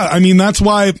 that's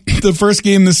why the first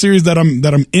game in this series that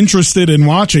I'm interested in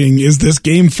watching is this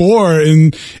Game 4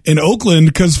 in Oakland,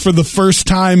 because for the first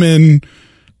time in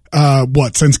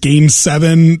since Game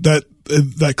 7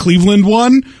 that Cleveland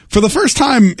won, for the first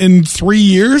time in 3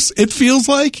 years, it feels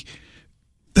like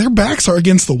their backs are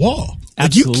against the wall.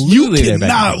 Absolutely. You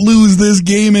cannot lose this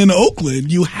game in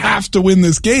Oakland. You have to win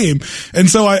this game. And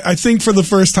so I think for the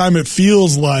first time, it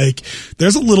feels like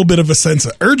there's a little bit of a sense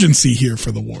of urgency here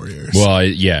for the Warriors. Well,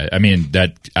 yeah, I mean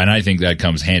that, and I think that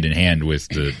comes hand in hand with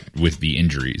the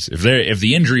injuries. If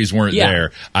the injuries weren't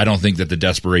there, I don't think that the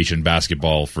desperation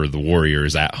basketball for the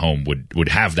Warriors at home would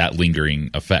have that lingering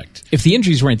effect. If the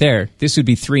injuries weren't there, this would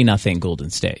be 3-0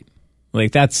 Golden State.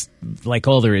 Like, that's like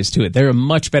all there is to it. They're a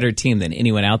much better team than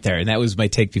anyone out there. And that was my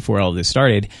take before all this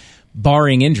started,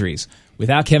 barring injuries.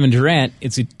 Without Kevin Durant,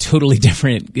 it's a totally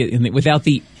different, without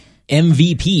the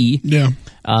MVP,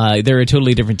 they're a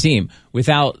totally different team.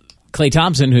 Without Klay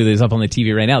Thompson, who is up on the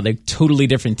TV right now, they're a totally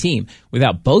different team.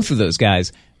 Without both of those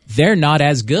guys, they're not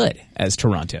as good as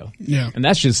Toronto. Yeah. And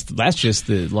that's just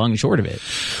the long and short of it.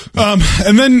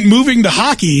 And then moving to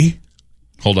hockey.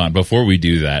 Hold on. Before we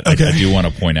do that, I do want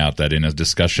to point out that in a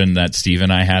discussion that Steve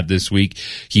and I had this week,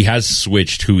 he has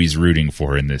switched who he's rooting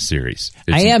for in this series.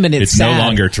 I am, and it's sad. No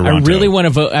longer Toronto. I really want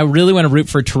to vote. I really want to root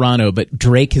for Toronto, but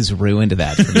Drake has ruined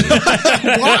that for me.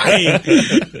 Why?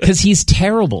 Because he's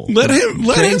terrible. Let him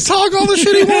talk all the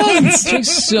shit he wants. Drake's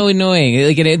so annoying.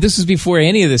 Like, this was before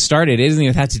any of this started. It doesn't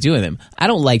even have to do with him. I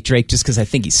don't like Drake just because I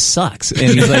think he sucks. And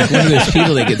he's like one of those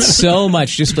people that gets so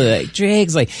much just for like,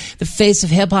 Drake's like the face of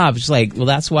hip hop. It's like,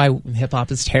 well, that's why hip hop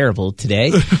is terrible today.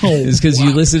 Is because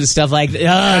you listen to stuff like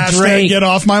Drake. Get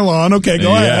off my lawn. Okay,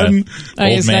 go ahead.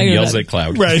 Old man yells at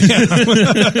cloud. Right.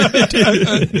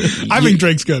 I think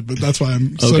Drake's good, but that's why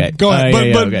I'm. So okay. Go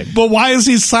ahead. But why is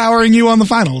he souring you on the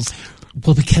finals?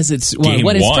 Well, because it's Game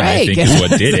what is one, Drake? I think is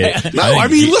what did it.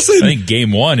 Listen. I think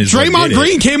Game 1 is Draymond what did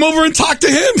Green it. came over and talked to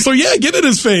him, so get in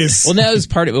his face. Well, that was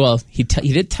part of it. Well, he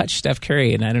did touch Steph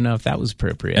Curry, and I don't know if that was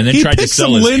appropriate. And then he tried to sell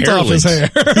some his lint hair off his hair.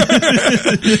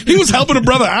 He was helping a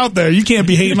brother out there. You can't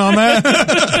be hating on that.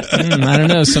 I don't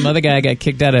know. Some other guy got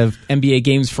kicked out of NBA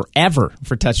games forever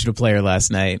for touching a player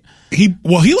last night. He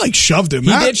like shoved him. He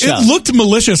did shove. It looked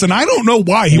malicious, and I don't know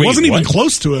why. He wasn't even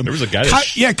close to him. There was a guy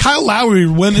Kyle Lowry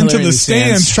went into the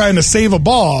stands trying to save a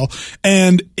ball,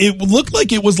 and it looked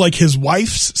like it was like his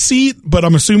wife's seat, but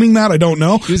I'm assuming that. I don't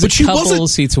know. He was a couple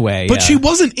seats away. But she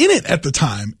wasn't in it at the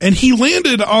time, and he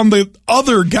landed on the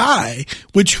other guy,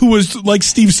 who was, like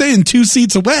Steve saying, 2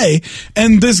 seats away,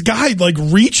 and this guy like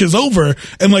reaches over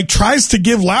and like tries to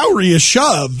give Lowry a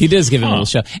shove. He does give him a little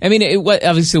shove. I mean,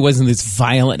 obviously it wasn't this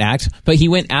violent act, but he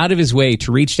went out of his way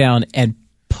to reach down and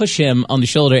push him on the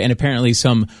shoulder, and apparently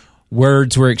some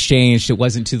words were exchanged. It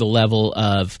wasn't to the level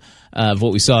of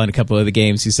what we saw in a couple of the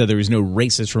games. He said there was no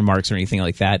racist remarks or anything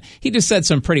like that. He just said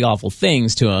some pretty awful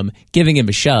things to him, giving him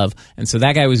a shove, and so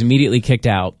that guy was immediately kicked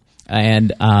out,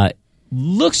 and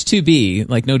looks to be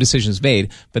like no decisions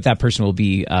made, but that person will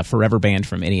be forever banned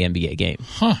from any NBA game.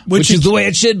 Which is the way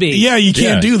it should be. Yeah, you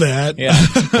can't do that. Yeah.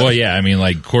 Well, yeah, I mean,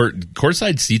 like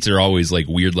courtside seats are always like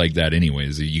weird like that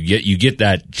anyways. You get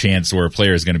that chance where a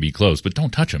player is going to be close, but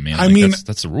don't touch him, man. I mean,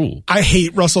 that's the rule. I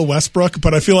hate Russell Westbrook,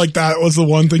 but I feel like that was the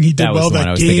one thing he did well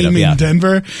that game in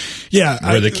Denver.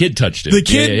 Yeah. Where the kid touched him. The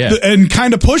kid and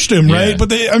kind of pushed him, right? But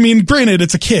granted,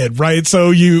 it's a kid, right?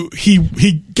 So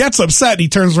he gets upset. He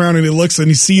turns around and he looks and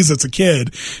he sees it's a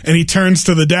kid, and he turns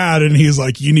to the dad and he's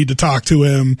like, "You need to talk to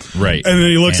him." Right. And then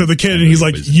he looks at the kid and he's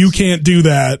like, "You can't do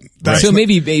that." So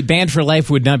maybe banned for life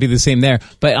would not be the same there.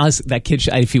 But honestly, that kid,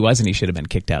 if he wasn't, he should have been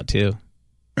kicked out too.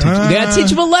 You gotta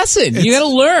teach him a lesson. You gotta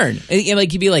learn. And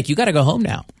like, you'd be like, you gotta go home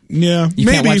now. Yeah. You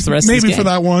can't watch the rest of this game. For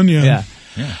that one, yeah.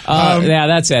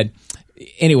 That said,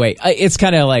 anyway, it's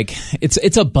kind of like,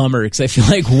 it's a bummer because I feel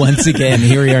like once again,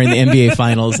 here we are in the NBA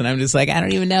Finals, and I'm just like, I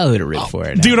don't even know who to root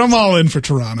for. Dude, I'm all in for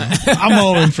Toronto.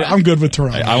 I'm good with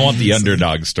Toronto. I want the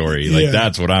underdog story. Like,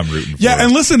 that's what I'm rooting for. Yeah,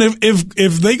 and listen,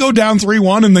 if they go down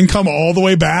 3-1 and then come all the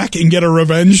way back and get a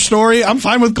revenge story, I'm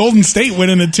fine with Golden State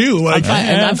winning it too. Like,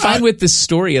 I'm fine with the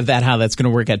story of how that's going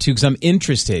to work out too, because I'm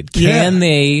interested. Can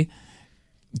they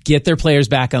get their players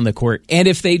back on the court? And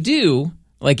if they do,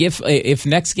 like if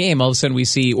next game all of a sudden we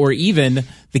see, or even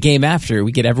the game after,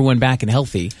 we get everyone back and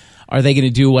healthy, are they going to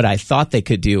do what I thought they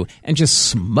could do and just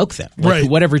smoke them? Like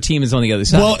whatever team is on the other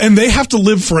side. Well, and they have to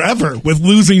live forever with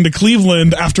losing to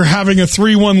Cleveland after having a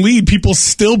 3-1 lead. People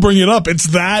still bring it up. It's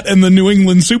that and the New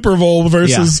England Super Bowl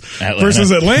versus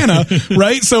Atlanta,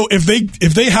 right? So if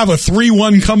they have a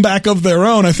 3-1 comeback of their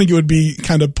own, I think it would be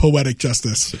kind of poetic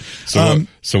justice.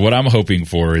 So what I'm hoping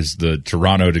for is the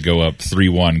Toronto to go up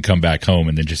 3-1, come back home,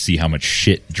 and then just see how much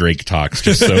shit Drake talks,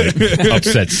 just so it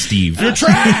upsets Steve. You're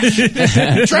trash.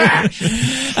 You're trash.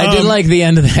 I did like the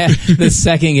end of the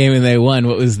second game when they won.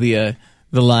 What was the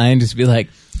line? Just be like,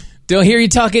 "Don't hear you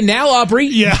talking now, Aubrey."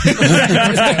 Yeah.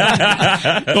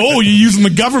 Oh, you're using the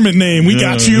government name. We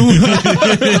got you.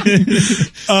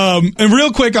 And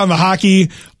real quick on the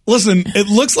hockey, listen, it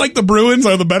looks like the Bruins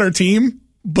are the better team,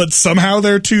 but somehow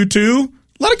they're 2-2.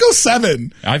 Let it go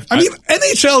 7. I mean,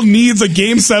 NHL needs a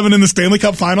Game 7 in the Stanley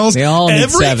Cup Finals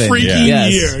every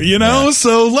freaking year, you know? Yeah.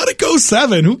 So let it go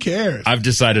 7. Who cares? I've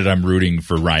decided I'm rooting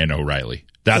for Ryan O'Reilly.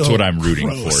 That's what I'm rooting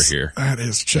for here. That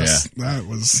is just, that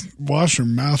was, wash your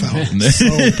mouth out. And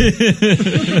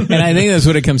I think that's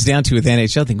what it comes down to with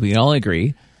NHL. I think we can all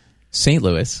agree, St.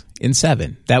 Louis in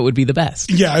 7. That would be the best.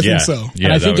 Yeah, I think so. Yeah,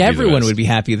 and I think everyone would be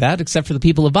happy with that, except for the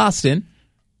people of Boston.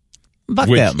 Fuck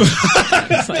them. But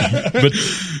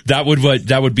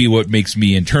that would be what makes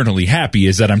me internally happy,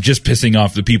 is that I'm just pissing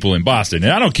off the people in Boston.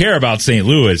 And I don't care about St.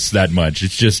 Louis that much.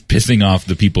 It's just pissing off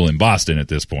the people in Boston at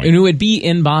this point. And it would be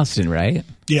in Boston, right?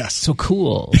 Yes. So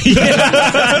cool. Even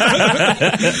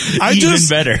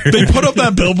better. They put up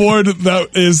that billboard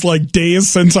that is like days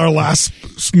since our last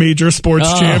major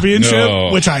sports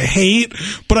championship, which I hate.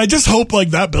 But I just hope like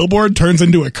that billboard turns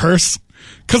into a curse.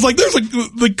 Because, like,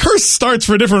 the curse starts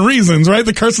for different reasons, right?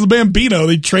 The curse of the Bambino.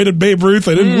 They traded Babe Ruth.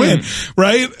 They didn't win,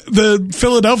 right? The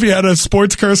Philadelphia had a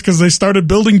sports curse because they started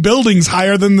building buildings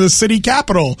higher than the city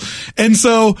capitol. And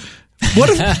so,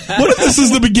 what if this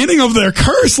is the beginning of their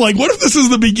curse? Like, what if this is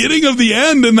the beginning of the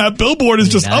end and that billboard is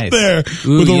just up there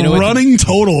with a running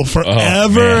total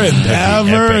forever and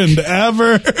ever and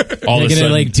ever? All they're gonna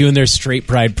like doing their straight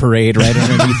pride parade right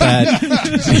underneath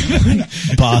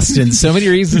that. Boston, so many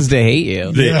reasons to hate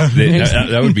you.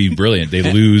 That would be brilliant. They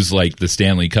lose like the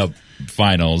Stanley Cup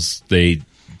Finals.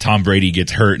 Tom Brady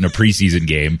gets hurt in a preseason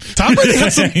game. Tom Brady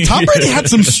had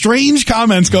some strange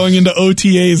comments going into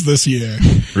OTAs this year.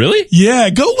 Really? Yeah,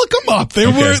 go look them up. They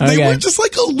were just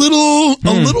like a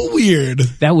little weird.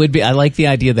 That would be. I like the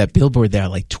idea of that billboard there,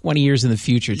 like 20 years in the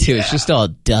future too. It's just all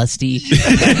dusty.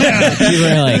 People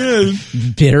are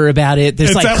like bitter about it.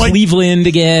 There's like Cleveland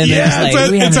again. Yeah,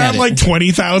 it's at like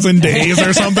 20,000 days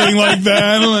or something like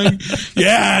that. Like,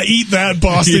 yeah, eat that,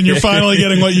 Boston. You're finally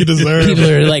getting what you deserve. People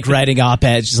are like writing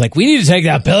op-eds. Just like, we need to take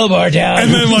that billboard down. And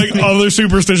then like other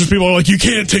superstitious people are like, you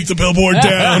can't take the billboard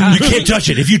down. You can't touch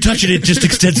it. If you touch it, it just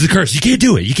extends the curse. You can't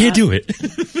do it. You can't do it.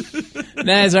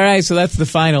 That's all right. So that's the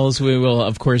finals. We will,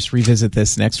 of course, revisit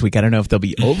this next week. I don't know if they'll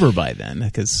be over by then,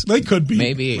 because they could be.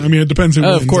 Maybe. I mean, it depends who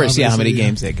wins, of course, how many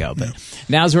games they go. But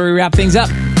now's where we wrap things up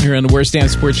here on the Worst Damn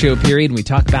Sports Show period. And we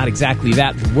talk about exactly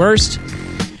that, the worst.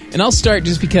 And I'll start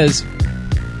just because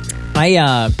I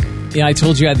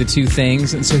told you I had the two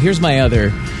things, and so here's my other.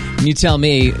 And you tell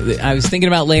me. I was thinking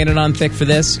about laying it on thick for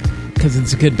this because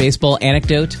it's a good baseball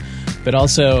anecdote, but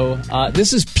also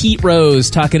this is Pete Rose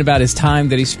talking about his time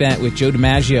that he spent with Joe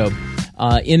DiMaggio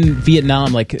in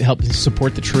Vietnam, like helping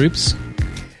support the troops.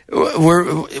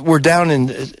 We're down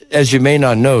in, as you may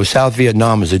not know, South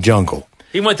Vietnam is a jungle.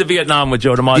 He went to Vietnam with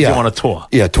Joe DiMaggio on a tour.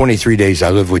 Yeah, 23 days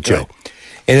I lived with Joe.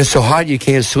 And it's so hot you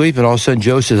can't sleep, and all of a sudden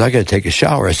Joe says, I got to take a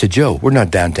shower. I said, Joe, we're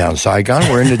not downtown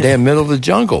Saigon. We're in the damn middle of the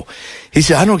jungle. He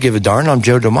said, I don't give a darn. I'm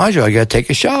Joe DiMaggio. I got to take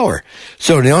a shower.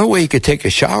 So the only way you could take a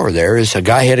shower there is a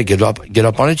guy had to get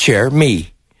up on a chair,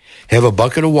 me, have a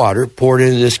bucket of water, pour it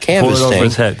into this canvas pour it thing. Over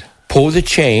his head. pulled the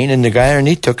chain, and the guy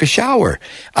underneath took a shower.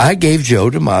 I gave Joe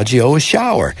DiMaggio a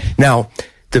shower. Now,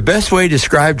 the best way to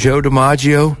describe Joe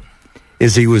DiMaggio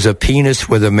is he was a penis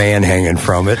with a man hanging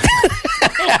from it.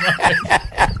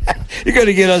 You're going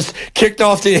to get us kicked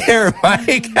off the air,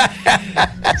 Mike.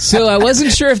 So I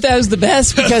wasn't sure if that was the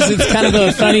best because it's kind of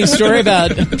a funny story about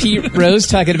Pete Rose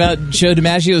talking about Joe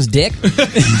DiMaggio's dick.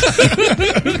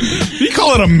 You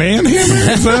call it a man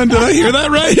hammer? Did I hear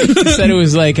that right? He said it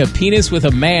was like a penis with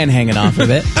a man hanging off of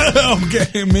it.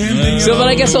 Okay, man. So, but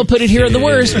I guess I'll put it here in the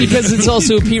worst because it's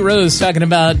also Pete Rose talking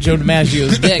about Joe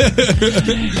DiMaggio's dick.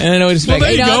 And I know it's like,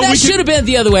 that should have been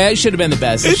the other way. It should have been the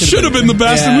best. It should have been the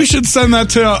best, and we should send that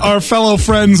to our fellow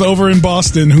friends over in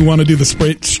Boston who want to do the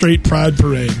straight pride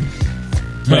parade. Right,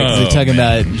 because they're talking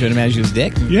about Joe DiMaggio's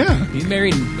dick. Yeah. He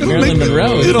married Marilyn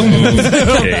Monroe. It'll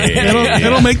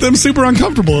make them super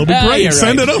uncomfortable. It'll be great.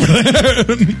 Send it over there.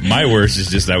 My worst is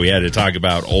just that we had to talk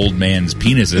about old man's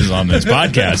penises on this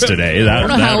podcast today. I don't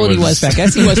know how old he was back. I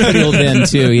guess he was pretty old then,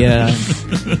 too, yeah.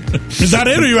 Is that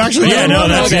it? Are you actually? Yeah, no,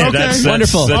 that's it. That's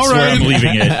wonderful. That's all right. where I'm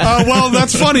leaving it. Well,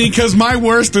 that's funny because my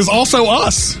worst is also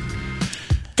us.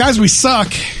 Guys, we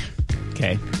suck.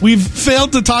 Okay. We've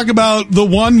failed to talk about the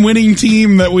one winning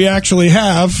team that we actually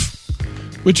have,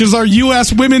 which is our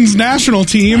U.S. women's national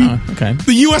team. Okay.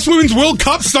 The U.S. Women's World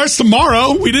Cup starts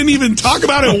tomorrow. We didn't even talk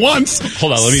about it once.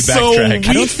 Hold on, let me backtrack.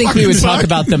 I don't think we would talk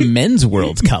about the men's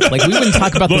World Cup. Like, we wouldn't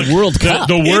talk about the World Cup.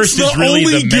 The worst is really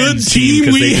the men's team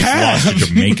because they just lost to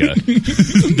Jamaica.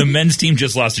 The men's team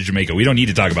just lost to Jamaica. We don't need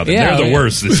to talk about them. Yeah, they're the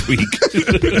worst this week.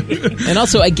 And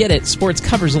also, I get it. Sports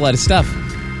covers a lot of stuff.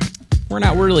 We're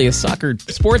not really a soccer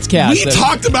sportscast. We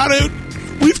talked about it.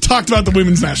 We've talked about the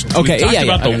women's national team. Okay, We've talked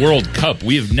about the World Cup.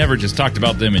 We have never just talked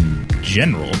about them in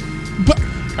general. But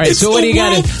all right, so what do you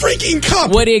got to freaking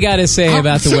cup? What do you got to say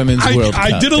about the women's World Cup?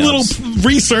 I did a little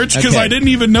research because I didn't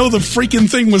even know the freaking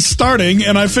thing was starting,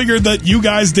 and I figured that you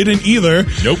guys didn't either.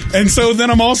 Nope. And so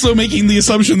then I'm also making the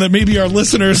assumption that maybe our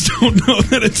listeners don't know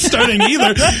that it's starting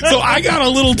either. So I got a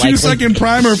little 2-second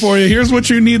primer for you. Here's what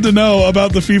you need to know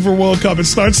about the FIFA World Cup. It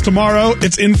starts tomorrow.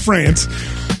 It's in France.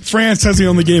 France has the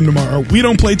only game tomorrow. We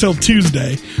don't play till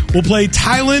Tuesday. We'll play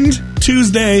Thailand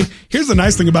Tuesday. Here's the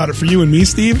nice thing about it for you and me,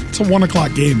 Steve. It's a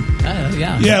 1:00 game.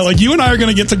 Yeah, like you and I are going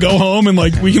to get to go home and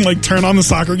like we can like turn on the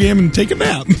soccer game and take a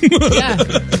nap. Yeah,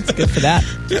 it's good for that.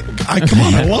 Come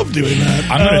on, I love doing that.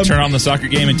 I'm going to turn on the soccer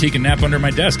game and take a nap under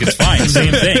my desk. It's fine.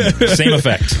 Same thing. Same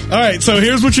effect. All right, so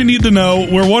here's what you need to know.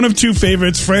 We're one of two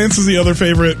favorites. France is the other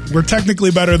favorite. We're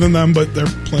technically better than them, but they're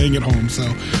playing at home. So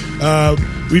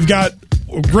we've got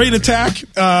a great attack,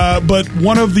 but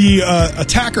one of the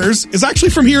attackers is actually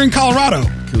from here in Colorado.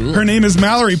 Cool. Her name is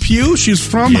Mallory Pugh. She's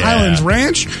from Highlands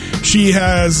Ranch. She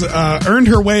has earned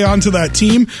her way onto that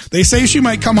team. They say she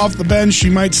might come off the bench. She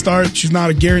might start. She's not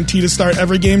a guarantee to start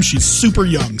every game. She's super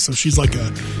young, so she's like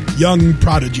a young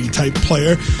prodigy type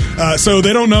player. So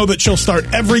they don't know that she'll start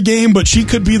every game, but she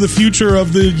could be the future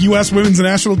of the U.S. women's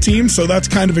national team, so that's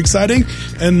kind of exciting.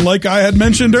 And like I had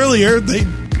mentioned earlier, they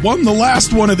won the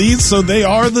last one of these, so they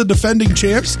are the defending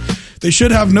champs. They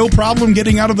should have no problem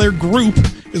getting out of their group,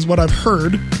 is what I've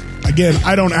heard. Again,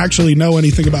 I don't actually know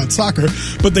anything about soccer,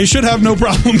 but they should have no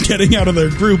problem getting out of their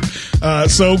group.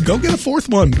 So go get a fourth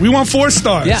one. We want 4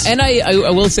 stars. Yeah, and I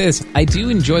will say this. I do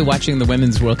enjoy watching the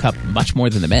Women's World Cup much more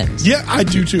than the men's. Yeah, I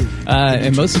do too.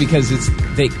 And mostly because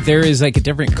there is like a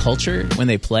different culture when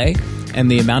they play, and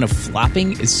the amount of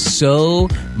flopping is so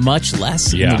much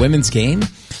less in the women's game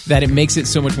that it makes it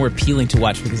so much more appealing to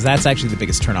watch, because that's actually the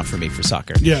biggest turnoff for me for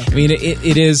soccer. Yeah. I mean,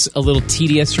 it is a little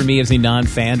tedious for me as a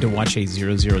non-fan to watch a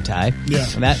 0-0 tie. Yeah.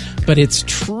 And that, but it's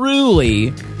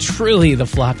truly the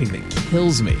flopping that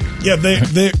kills me. Yeah,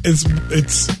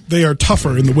 they are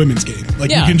tougher in the women's game.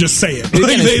 Like, you can just say it.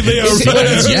 Like,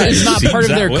 It's not part of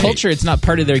their culture. It's not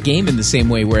part of their game in the same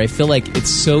way, where I feel like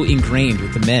it's so ingrained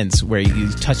with the men's, where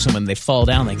you touch someone, they fall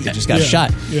down like they just got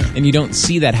shot. Yeah. And you don't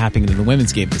see that happening in the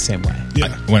women's game the same way.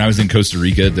 Yeah. When I was in Costa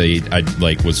Rica, I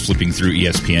was flipping through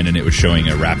ESPN and it was showing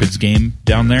a Rapids game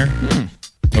down there.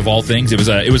 Of all things, it was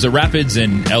a Rapids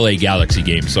and LA Galaxy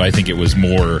game, so I think it was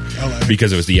more LA.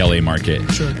 because it was the LA market.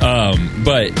 Sure.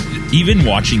 But even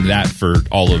watching that for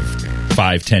all of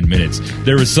 5-10 minutes,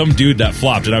 there was some dude that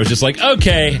flopped, and I was just like,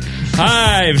 okay,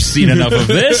 I've seen enough of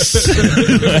this.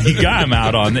 Like, I'm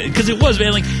out on it, because it was,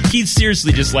 man, like, he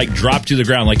seriously just like dropped to the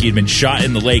ground like he'd been shot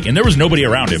in the leg, and there was nobody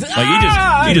around him.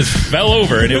 Like, he just fell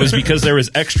over, and it was because there was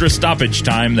extra stoppage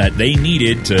time that they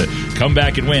needed to come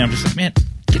back and win. I'm just like, man,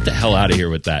 get the hell out of here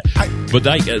with that. But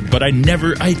I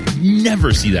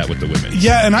never see that with the women.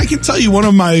 Yeah, and I can tell you one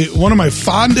of my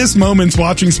fondest moments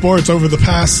watching sports over the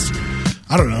past,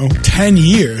 I don't know, 10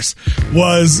 years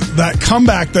was that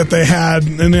comeback that they had,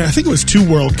 and I think it was 2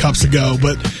 World Cups ago,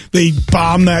 but they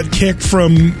bombed that kick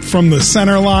from the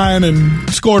center line and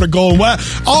scored a goal.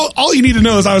 All you need to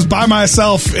know is I was by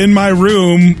myself in my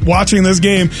room watching this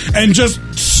game and just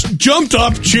jumped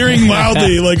up cheering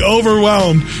loudly, like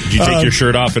overwhelmed. Did you take your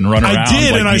shirt off and run around? I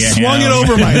did, like and I Mia swung Hamm? it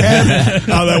over my head.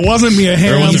 That wasn't Mia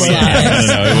Hamm. No,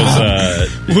 it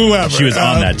was whoever. She was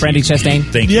on that team. Brandy Chastain.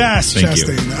 Thank you. Yes, Thank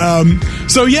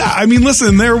Chastain. So yeah, I mean,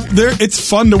 listen, it's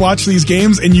fun to watch these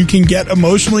games, and you can get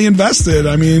emotionally invested.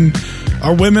 I mean,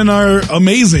 our women are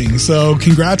amazing. So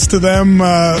congrats to them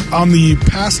on the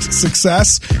past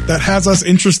success that has us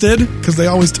interested, because they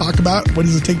always talk about what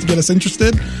does it take to get us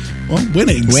interested? Well,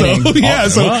 winning. So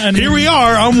yeah, here we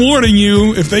are. I'm warning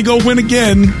you, if they go win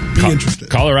again, be interested.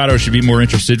 Colorado should be more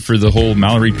interested for the whole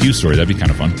Mallory Pugh story. That'd be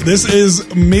kind of fun. This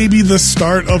is maybe the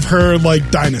start of her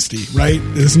dynasty, right?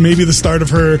 This is maybe the start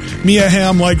of her Mia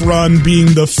Hamm run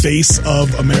being the face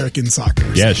of American soccer.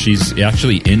 Yeah, she's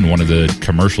actually in one of the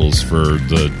commercials for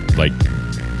the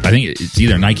I think it's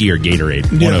either Nike or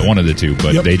Gatorade, one of the two.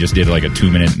 But they just did a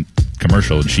 2-minute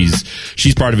commercial, and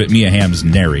she's part of it. Mia Hamm's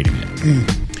narrating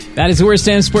it. That is the Worst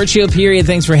Damn Sports Show, period.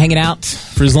 Thanks for hanging out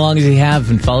for as long as you have,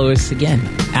 and follow us again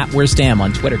at Worst Damn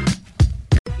on Twitter.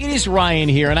 It is Ryan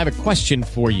here, and I have a question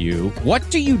for you. What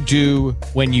do you do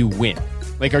when you win?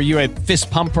 Are you a fist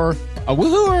pumper, a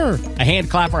woohooer, a hand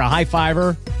clapper, a high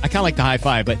fiver? I kind of like the high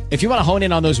five, but if you want to hone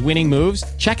in on those winning moves,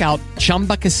 check out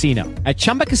Chumba Casino. At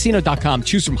ChumbaCasino.com,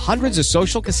 choose from hundreds of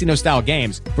social casino-style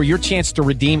games for your chance to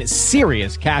redeem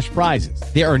serious cash prizes.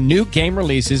 There are new game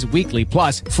releases weekly,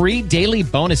 plus free daily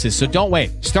bonuses. So don't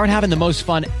wait. Start having the most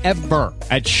fun ever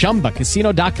at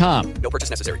ChumbaCasino.com. No purchase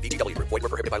necessary. VGW. Void where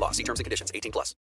prohibited by law. See terms and conditions. 18+.